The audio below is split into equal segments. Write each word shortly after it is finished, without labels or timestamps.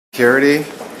security.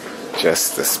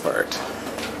 Just this part.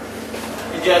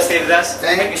 You just stay with us.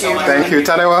 Thank you so much. Thank you,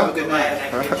 Tanewa. Good night.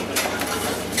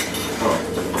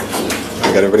 Oh my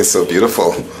God, everybody's so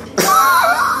beautiful.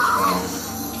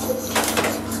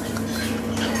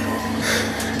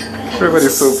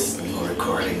 Everybody's so.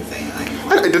 Recording thing.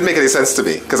 It didn't make any sense to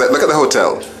me because I look at the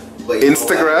hotel.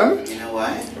 Instagram. You know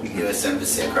why? U.S.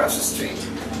 Embassy across the street.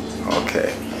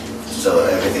 Okay. So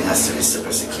everything has to be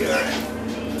super secure.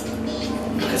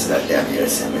 Because of that damn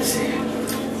U.S. Embassy.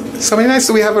 So many nights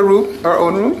do we have a room, our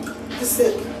own room? This is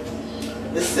it.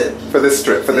 This is it. For this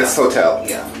trip, for this hotel?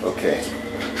 Yeah. Okay.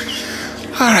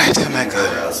 Alright, oh my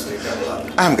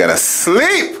God. I'm gonna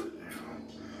sleep!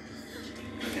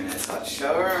 A nice hot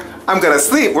shower. I'm gonna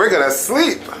sleep, we're gonna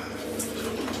sleep!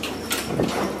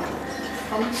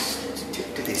 How much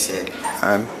did they say?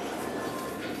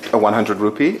 A 100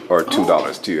 rupee or $2,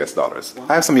 $2 US dollars.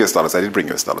 I have some US dollars, I did bring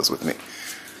US dollars with me.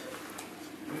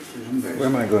 Where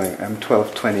am I going? I'm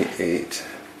 1228.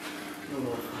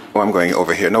 Oh, I'm going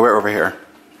over here. No, we're over here.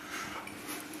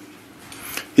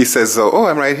 He says, oh,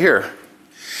 I'm right here.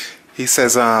 He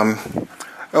says, oh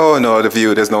no, the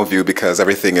view, there's no view because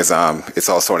everything is, it's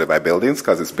all sorted by buildings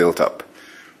because it's built up.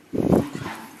 Oh,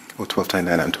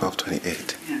 1229, I'm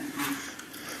 1228. Yeah.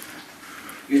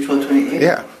 You're 1228?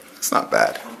 Yeah, it's not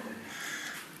bad.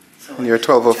 So And you're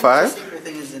 1205?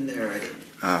 Everything is in there already.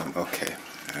 Okay,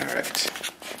 all right.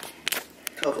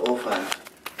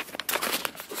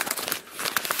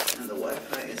 1205. And the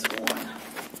Wi-Fi is on.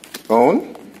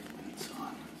 On? It's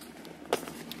on.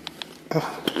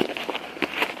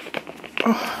 Oh. I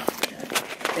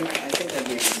think I gave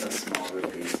you some small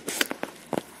rupees.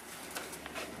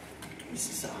 This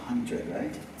is 100,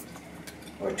 right?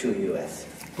 Or 2 US.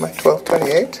 Am I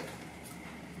 1228?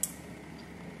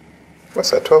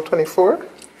 What's that, 1224?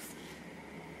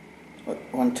 What?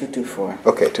 1224.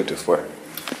 Okay, 224.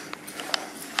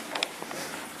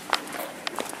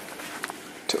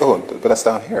 Oh, but that's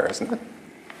down here, isn't it?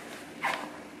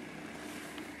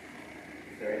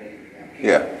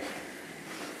 Yeah.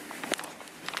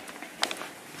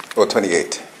 Oh,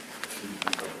 28.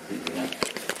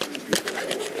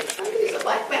 He's a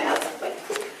black man.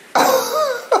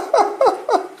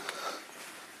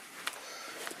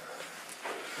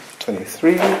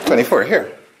 23, 24,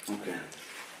 here. Okay.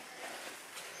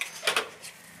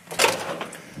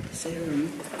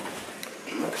 Same.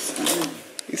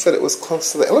 He said it was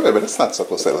close to the elevator, but it's not so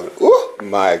close to the elevator. Oh,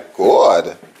 my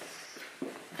God.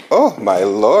 Oh, my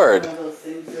Lord. Oh,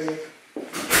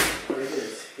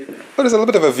 there's a little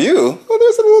bit of a view. Oh,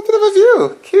 there's a little bit of a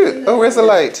view. Cute. Oh, where's the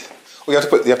light? Oh, you have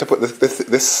to put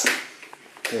this.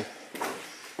 Yeah. You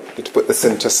have to put this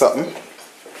into something.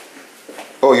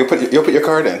 Oh, you put your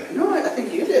card in. No, I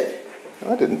think you did.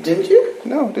 No, I didn't. Didn't you?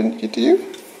 No, didn't you? Do you?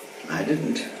 I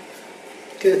didn't.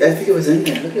 I think it was in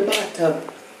there. Look at the bathtub.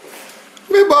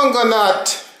 Me bongo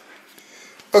not.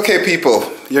 Okay, people,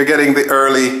 you're getting the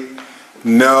early.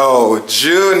 No,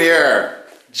 Junior.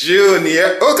 Oh,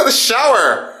 look at the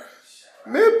shower.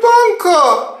 Me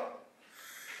bongo.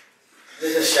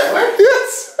 There's a shower?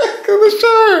 Yes, look at the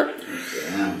shower.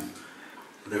 Damn.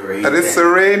 The rain. And it's the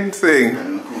rain thing. I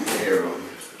don't know who.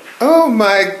 Oh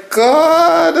my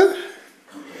God. Okay,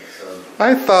 so.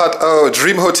 I thought, oh,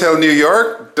 Dream Hotel New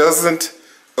York doesn't.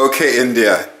 Okay,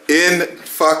 India. In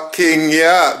fucking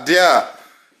yeah.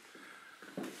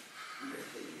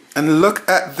 And look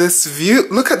at this view.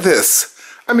 Look at this.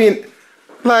 I mean,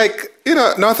 like, you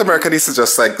know, North America needs to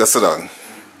just like go sit down.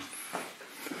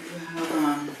 Hold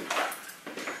on. What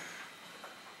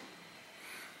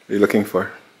are you looking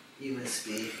for?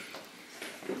 USB.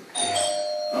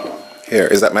 Here,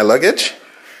 is that my luggage?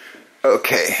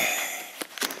 Okay.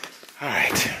 All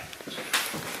right.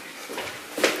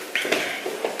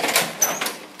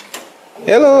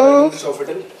 Hello.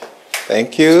 Sofitel.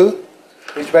 Thank you.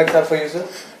 Which bags are for you, sir?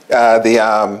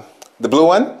 The blue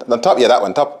one on top. Yeah, that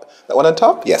one. Top. That one on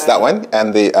top. Yes, that one.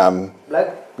 And the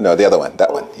Black? No, the other one.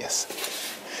 That one. Yes.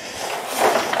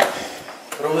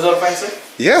 Room is all fine, sir?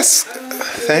 Yes.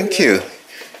 Thank you.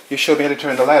 You showed me how to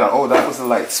turn the light on. Oh, that was the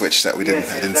light switch that we didn't.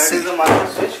 Yes, I didn't that see. is the master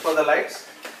switch for the lights.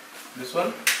 This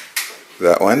one.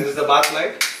 That one. This is the bath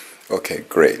light. Okay,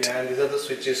 great. Yeah, and these are the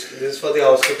switches. This is for the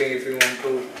housekeeping. If you want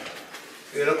to,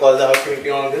 call the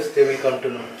housekeeping on this, they will come to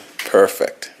know.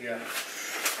 Perfect. Yeah.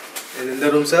 And in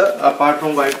the room, sir, apart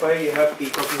from Wi-Fi, you have tea,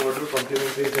 coffee, water,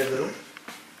 complimentary inside the room.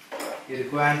 You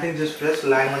require anything, just press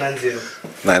line 1 and 0.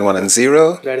 9, 1 and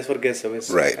 0. That is for guest service.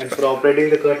 Right. And for operating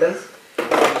the curtains, you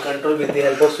can control with the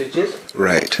help of switches.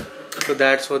 Right. So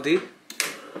that's for the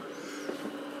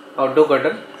outdoor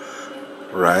curtain.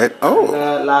 Right. Oh.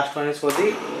 The last one is for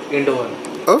the indoor one.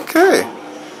 Okay.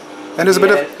 And there's a The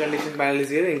bit air of conditioning panel is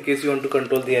here in case you want to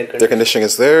control the air air conditioning. conditioning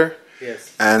is there.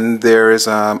 Yes. And there's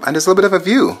a little bit of a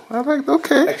view. I'm like,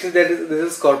 okay. Actually,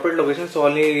 this is corporate location, so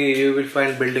only you will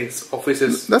find buildings,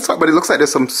 offices. That's fine, but it looks like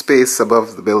there's some space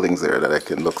above the buildings there that I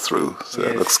can look through. So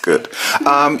that Yes. looks good.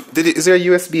 Is there a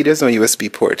USB? There's no USB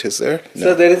port, is there? No.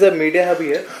 So there is a media hub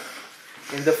here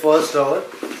in the first drawer.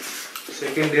 So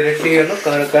you can directly,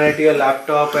 connect your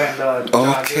laptop and charge it.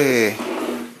 Okay.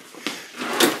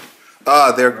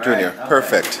 Ah, there, Junior. okay.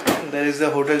 Perfect. There is the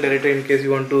hotel director in case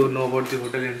you want to know about the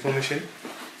hotel information.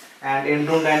 And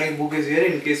in-room dining book is here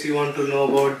in case you want to know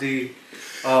about the,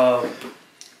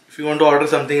 if you want to order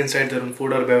something inside the room,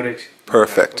 food or beverage.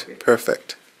 Perfect. Okay.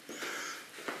 Perfect.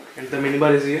 And the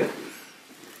minibar is here.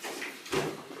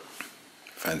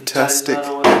 Fantastic. Charges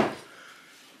are over there.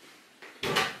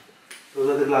 Those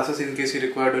are the glasses in case you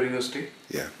require during your stay.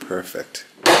 Yeah, perfect.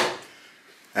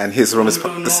 And his room is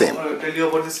Want to the same. Tell you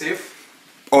about the safe.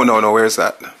 Oh, no, where's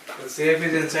that? The safe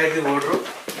is inside the wardrobe.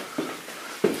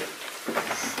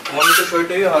 Want me to show it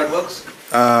to you how it works?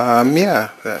 Yeah.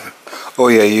 Oh,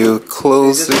 yeah, you You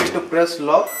close just need it. to press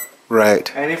lock,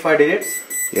 Right. any 5 digits,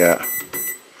 Yeah.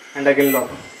 and again lock.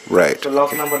 Right. So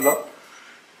lock number lock.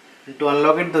 And to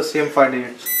unlock it, the same 5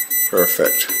 digits.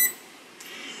 Perfect.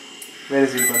 Very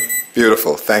simple.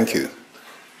 Beautiful. Thank you.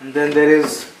 And then there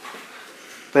is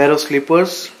pair of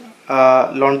slippers,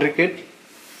 laundry kit,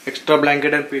 extra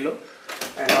blanket and pillow.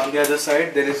 And on the other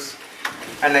side, there is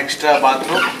an extra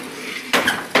bathrobe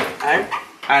and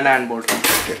an handboard.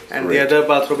 Okay, And great. the other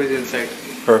bathrobe is inside.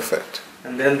 Perfect.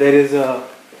 And then there is a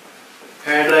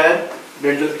hair dryer,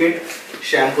 dental kit,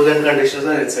 shampoos and conditioners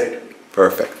are inside.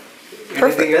 Perfect.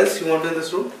 Anything else you want in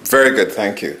this room? Very good.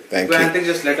 Thank you. Thank If you. anything,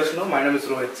 just let us know. My name is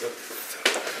Rohit, sir.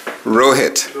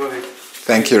 Rohit. Rohit.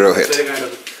 Thank you, Very Rohit. kind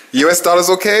of you. US dollars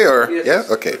okay or? Yes. Yeah?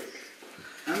 Okay.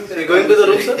 So you going to the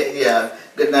room, sir? Yeah.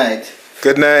 Good night.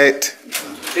 Good night.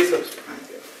 Please, sir.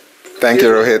 Thank you,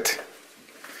 Rohit.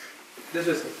 This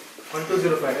is sir.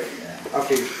 1205, right? Yeah.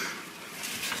 Okay.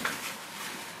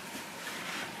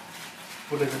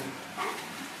 What is it?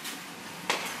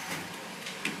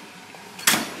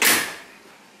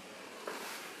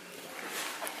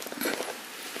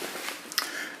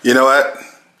 You know what?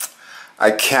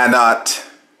 I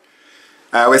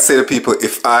always say to people,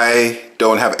 if I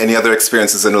don't have any other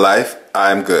experiences in life,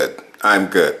 I'm good. I'm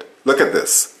good. Look at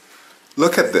this.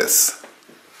 Look at this.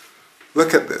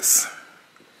 Look at this.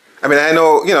 I mean, I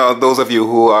know, those of you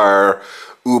who are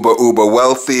uber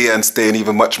wealthy and staying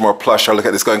even much more plush are looking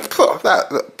at this going,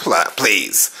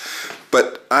 please.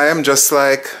 But I am just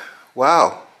like,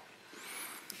 wow.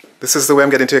 This is the way I'm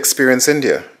getting to experience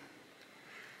India.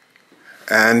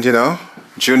 And,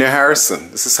 Junior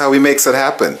Harrison, this is how he makes it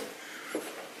happen.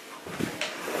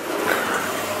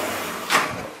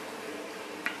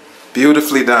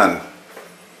 Beautifully done.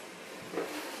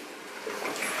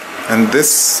 And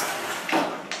this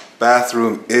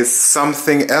bathroom is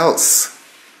something else.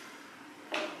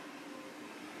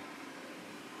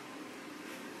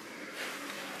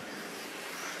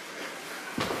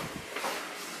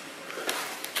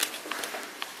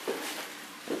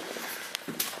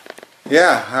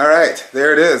 Yeah, all right,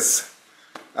 there it is.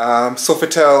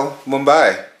 Sofitel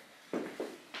Mumbai.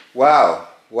 Wow,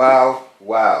 wow,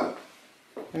 wow.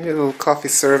 A little coffee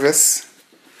service.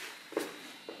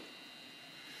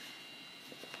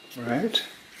 All right.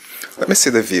 Let me see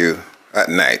the view at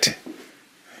night.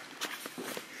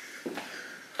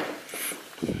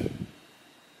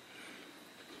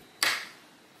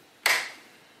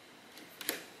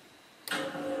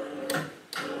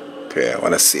 Okay, I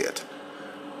want to see it.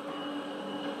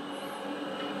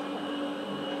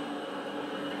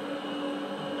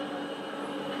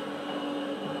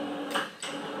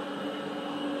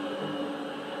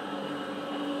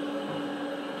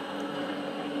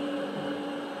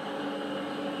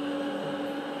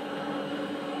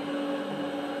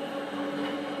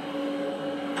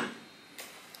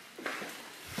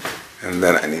 And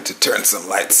then I need to turn some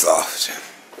lights off.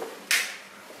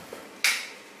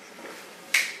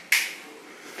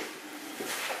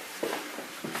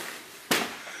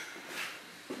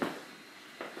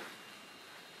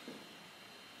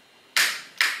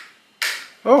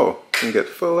 Oh, can get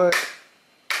full light.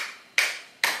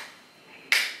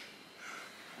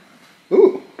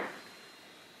 Ooh.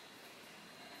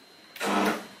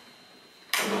 How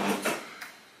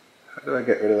do I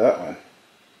get rid of that one?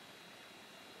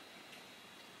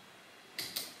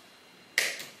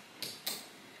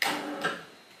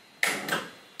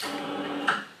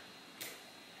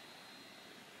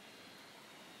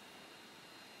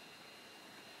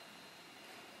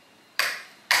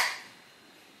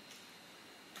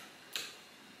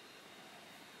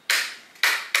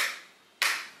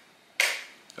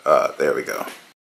 There we go.